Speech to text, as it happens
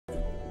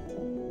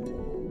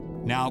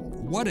Now,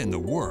 what in the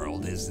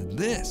world is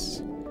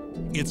this?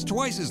 It's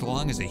twice as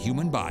long as a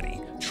human body,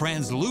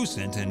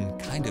 translucent and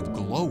kind of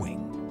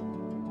glowing.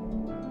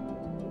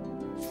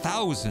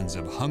 Thousands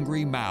of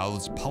hungry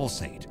mouths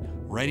pulsate,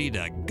 ready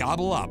to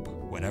gobble up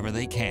whatever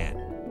they can.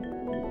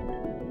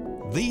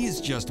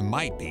 These just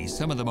might be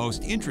some of the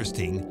most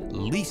interesting,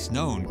 least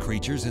known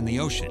creatures in the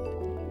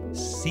ocean,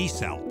 sea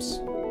salps.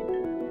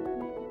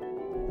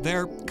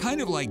 They're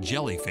kind of like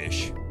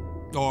jellyfish,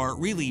 or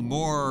really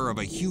more of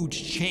a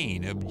huge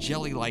chain of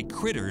jelly-like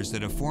critters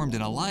that have formed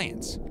an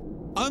alliance.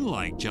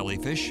 Unlike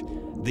jellyfish,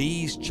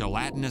 these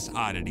gelatinous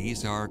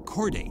oddities are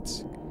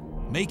chordates,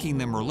 making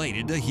them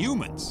related to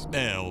humans,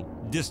 well,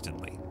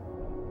 distantly.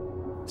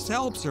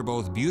 Salps are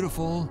both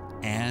beautiful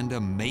and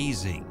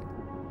amazing.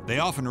 They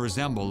often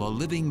resemble a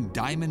living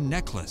diamond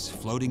necklace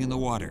floating in the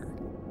water.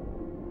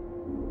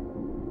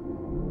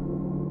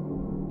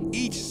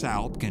 Each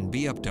salp can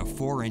be up to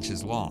 4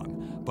 inches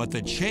long, but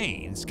the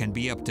chains can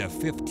be up to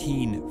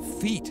 15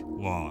 feet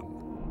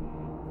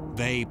long.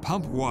 They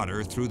pump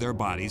water through their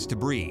bodies to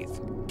breathe,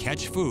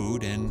 catch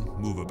food, and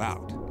move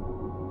about.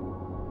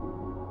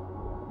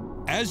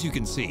 As you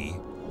can see,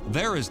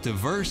 they're as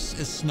diverse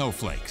as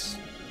snowflakes,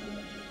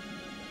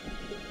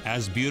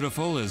 as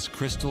beautiful as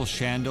crystal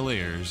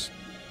chandeliers,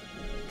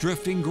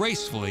 drifting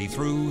gracefully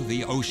through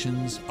the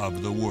oceans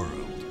of the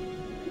world.